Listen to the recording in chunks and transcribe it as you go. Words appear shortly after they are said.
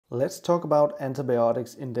Let's talk about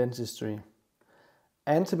antibiotics in dentistry.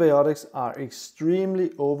 Antibiotics are extremely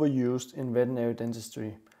overused in veterinary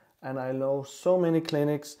dentistry, and I know so many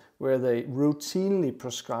clinics where they routinely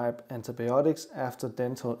prescribe antibiotics after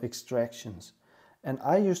dental extractions. And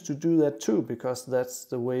I used to do that too, because that's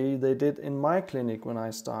the way they did in my clinic when I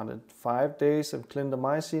started. 5 days of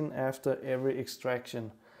clindamycin after every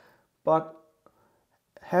extraction. But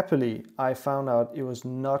happily, I found out it was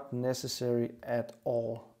not necessary at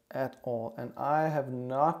all. And I have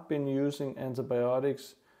not been using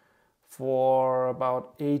antibiotics for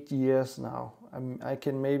about 8 years now.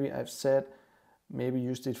 I've said maybe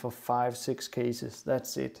used it for 5-6 cases.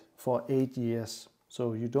 That's it for 8 years.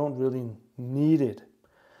 So you don't really need it.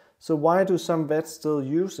 So why do some vets still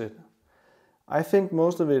use it? I think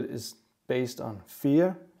most of it is based on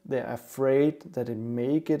fear. They're afraid that it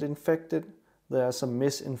may get infected. There's some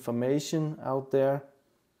misinformation out there.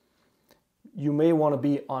 You may want to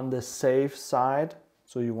be on the safe side,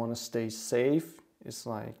 so you want to stay safe. It's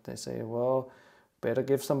like they say, well, better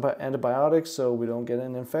give some antibiotics so we don't get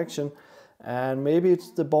an infection. And maybe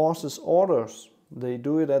it's the boss's orders. They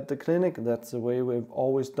do it at the clinic. That's the way we've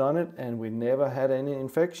always done it, and we never had any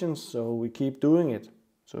infections, so we keep doing it.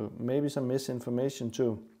 So maybe some misinformation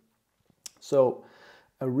too. So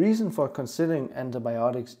a reason for considering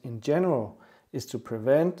antibiotics in general is to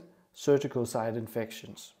prevent surgical site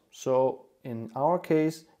infections. So in our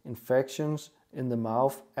case, infections in the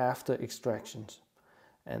mouth after extractions.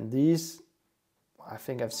 And these, I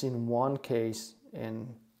think I've seen one case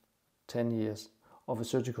in 10 years of a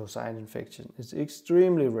surgical site infection. It's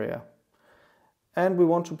extremely rare. And we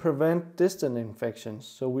want to prevent distant infections.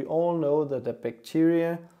 So we all know that the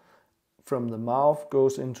bacteria from the mouth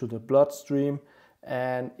goes into the bloodstream,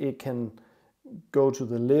 and it can go to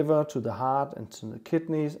the liver, to the heart, and to the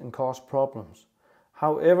kidneys and cause problems.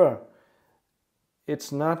 However,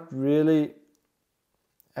 it's not really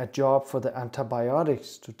a job for the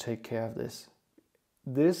antibiotics to take care of this.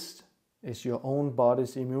 This is your own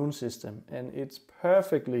body's immune system, and it's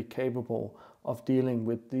perfectly capable of dealing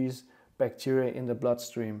with these bacteria in the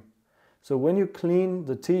bloodstream. So when you clean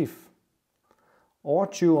the teeth, or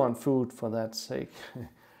chew on food for that sake,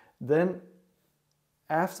 then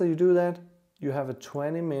after you do that, you have a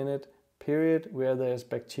 20-minute period where there's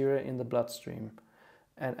bacteria in the bloodstream.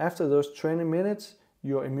 And after those 20 minutes,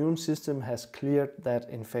 your immune system has cleared that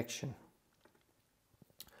infection.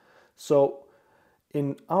 So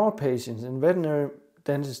in our patients, in veterinary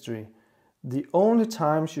dentistry, the only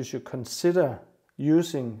times you should consider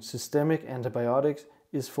using systemic antibiotics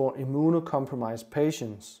is for immunocompromised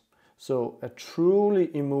patients. So a truly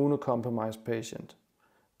immunocompromised patient.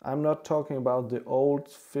 I'm not talking about the old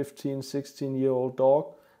 15, 16-year-old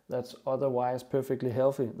dog that's otherwise perfectly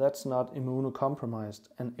healthy. That's not immunocompromised.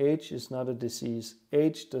 And age is not a disease.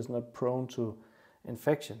 Age does not prone to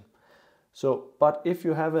infection. So, but if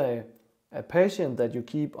you have a patient that you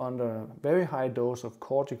keep under a very high dose of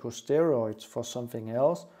corticosteroids for something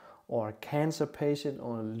else, or a cancer patient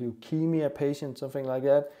or a leukemia patient, something like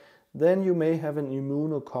that, then you may have an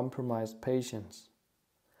immunocompromised patient.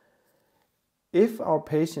 If our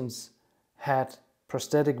patients had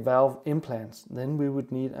prosthetic valve implants, then we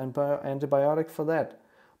would need antibiotic for that.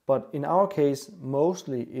 But in our case,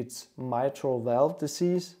 mostly it's mitral valve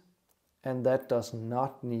disease, and that does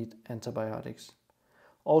not need antibiotics.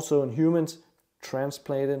 Also in humans,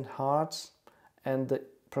 transplanted hearts and the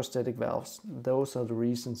prosthetic valves. Those are the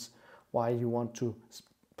reasons why you want to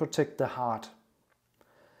protect the heart.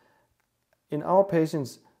 In our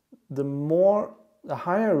patients, the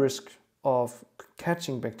higher risk of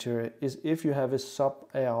catching bacteria is if you have a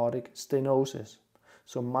subaortic stenosis.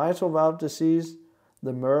 So mitral valve disease,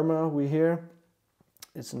 the murmur we hear,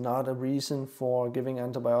 it's not a reason for giving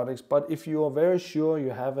antibiotics. But if you are very sure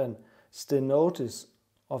you have a stenosis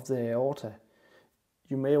of the aorta,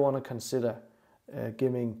 you may want to consider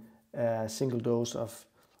giving a single dose of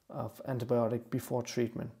antibiotic before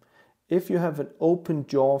treatment. If you have an open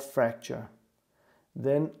jaw fracture,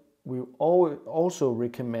 then we also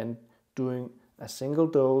recommend doing a single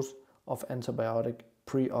dose of antibiotic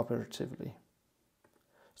preoperatively.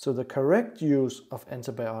 So the correct use of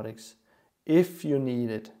antibiotics, if you need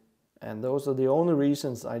it, and those are the only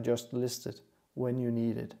reasons I just listed, when you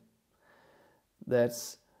need it.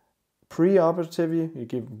 That's preoperatively, you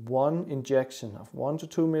give one injection of 1 to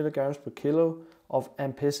 2 milligrams per kilo of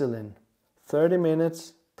ampicillin, 30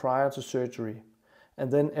 minutes prior to surgery,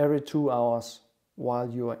 and then every 2 hours while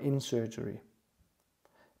you are in surgery.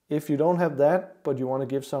 If you don't have that, but you want to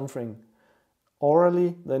give something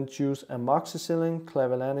orally, then choose amoxicillin,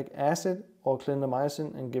 clavulanic acid, or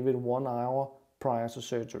clindamycin and give it 1 hour prior to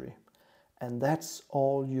surgery. and that's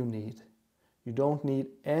all you need. You don't need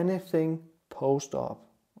anything post-op,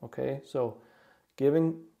 okay? So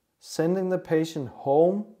sending the patient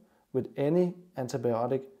home with any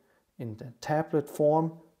antibiotic in the tablet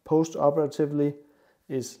form post-operatively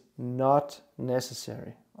is not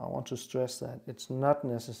necessary. I want to stress that. It's not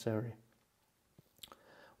necessary.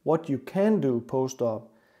 What you can do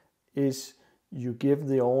post-op is you give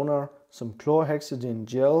the owner some chlorhexidine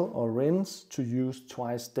gel or rinse to use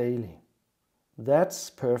twice daily. That's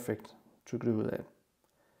perfect to do that.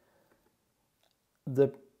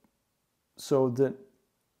 So the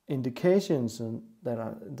indications that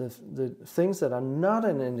are the things that are not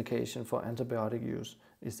an indication for antibiotic use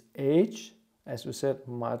is age, as we said,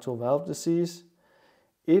 mitral valve disease.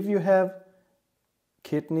 If you have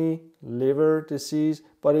kidney, liver disease,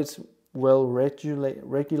 but it's well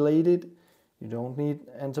regulated, you don't need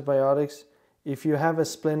antibiotics. If you have a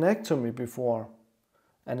splenectomy before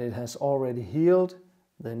and it has already healed,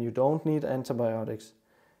 then you don't need antibiotics.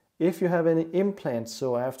 If you have any implants,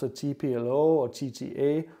 so after TPLO or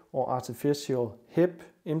TTA or artificial hip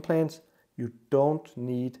implants, you don't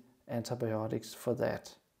need antibiotics for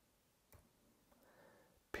that.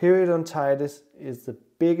 Periodontitis is the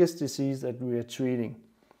biggest disease that we are treating,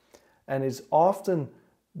 and it's often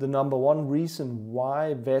the number one reason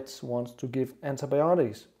why vets want to give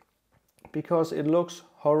antibiotics, because it looks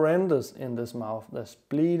horrendous in this mouth. There's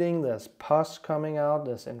bleeding, there's pus coming out,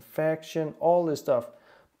 there's infection, all this stuff.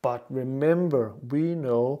 But remember, we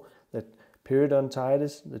know that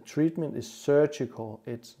periodontitis, the treatment is surgical,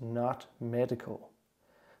 it's not medical.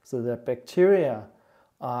 So the bacteria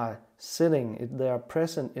are they are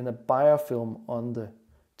present in a biofilm on the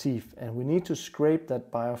teeth, and we need to scrape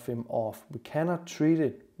that biofilm off. We cannot treat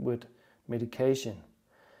it with medication.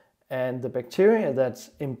 And the bacteria that's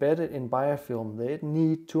embedded in biofilm, they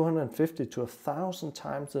need 250 to 1,000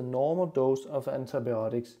 times the normal dose of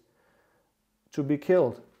antibiotics to be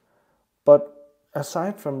killed. But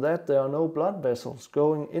aside from that, there are no blood vessels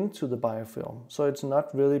going into the biofilm. So it's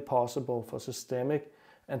not really possible for systemic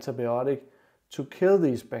antibiotic to kill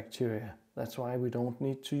these bacteria. That's why we don't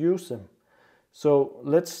need to use them. So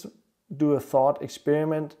let's do a thought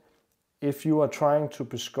experiment. If you are trying to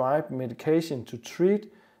prescribe medication to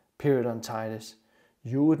treat periodontitis,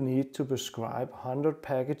 you would need to prescribe 100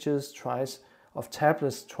 packages of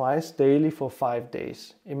tablets twice daily for 5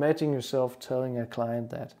 days. Imagine yourself telling a client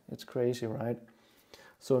that. It's crazy, right?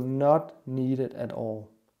 So not needed at all.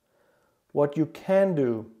 What you can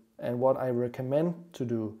do, and what I recommend to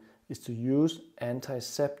do, is to use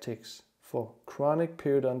antiseptics for chronic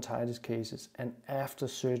periodontitis cases and after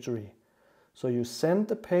surgery. So you send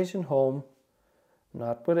the patient home,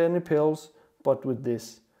 not with any pills, but with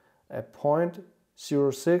this, a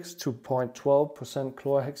 0.06 to 0.12%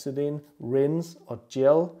 chlorhexidine rinse or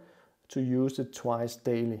gel to use it twice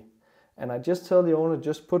daily. And I just tell the owner,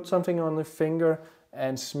 just put something on the finger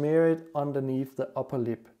and smear it underneath the upper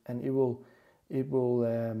lip, and it will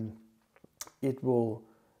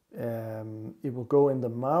go in the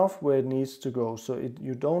mouth where it needs to go. So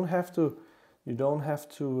you don't have to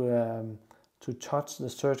touch the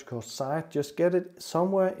surgical site. Just get it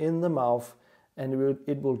somewhere in the mouth, and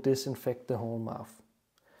it will disinfect the whole mouth.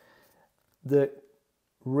 The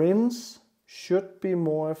rinse should be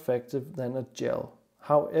more effective than a gel.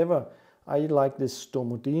 However, I like this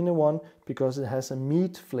Stomodine one because it has a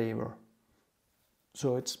meat flavor.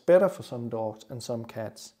 So it's better for some dogs and some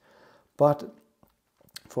cats. But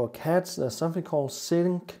for cats, there's something called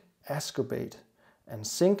zinc ascorbate. And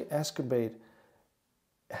zinc ascorbate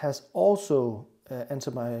has also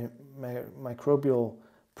antimicrobial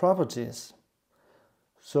properties.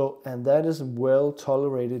 And that is well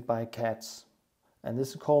tolerated by cats. And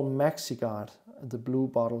this is called MaxiGuard, the blue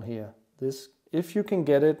bottle here. If you can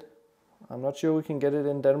get it, I'm not sure we can get it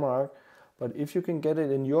in Denmark, but if you can get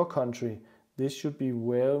it in your country, this should be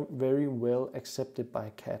very well accepted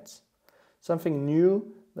by cats. Something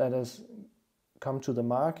new that has come to the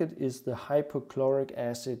market is the hypochloric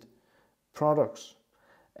acid products.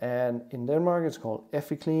 And in Denmark it's called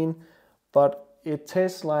Effeclean, but it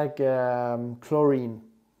tastes like chlorine.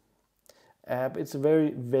 It's a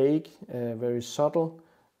very vague, very subtle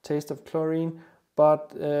taste of chlorine,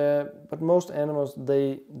 but most animals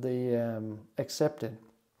they accept it,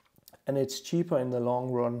 and it's cheaper in the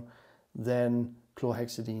long run than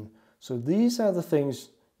chlorhexidine. So these are the things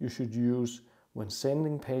you should use when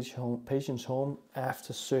sending patients home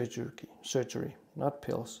after surgery, not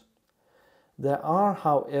pills. There are,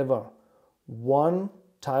 however, one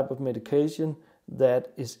type of medication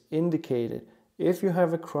that is indicated if you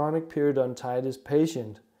have a chronic periodontitis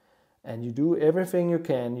patient and you do everything you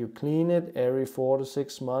can, you clean it every 4 to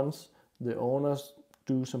 6 months, the owners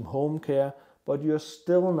do some home care, but you're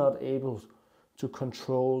still not able to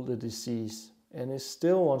control the disease and it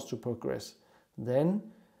still wants to progress, then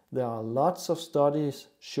there are lots of studies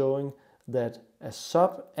showing that a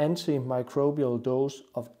sub-antimicrobial dose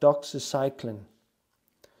of doxycycline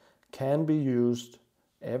can be used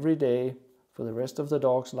every day for the rest of the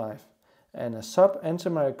dog's life. And a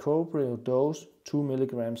sub-antimicrobial dose, 2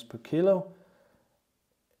 milligrams per kilo,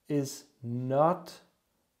 is not,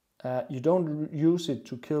 you don't use it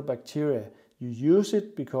to kill bacteria. You use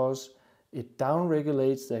it because it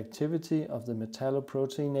downregulates the activity of the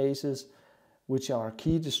metalloproteinases, which are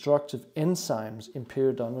key destructive enzymes in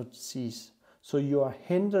periodontal disease. So you are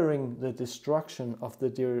hindering the destruction of the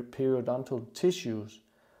periodontal tissues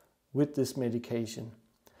with this medication.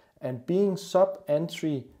 And being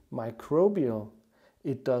sub-antimicrobial,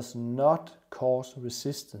 it does not cause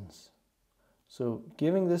resistance. So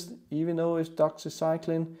giving this, even though it's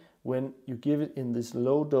doxycycline, when you give it in this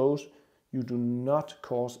low dose, you do not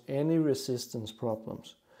cause any resistance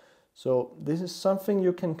problems. So this is something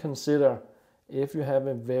you can consider if you have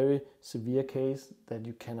a very severe case that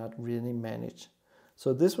you cannot really manage.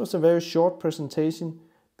 So this was a very short presentation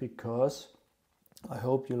because I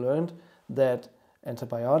hope you learned that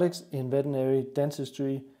antibiotics in veterinary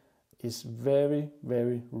dentistry is very,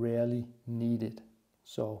 very rarely needed.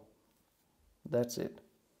 So that's it.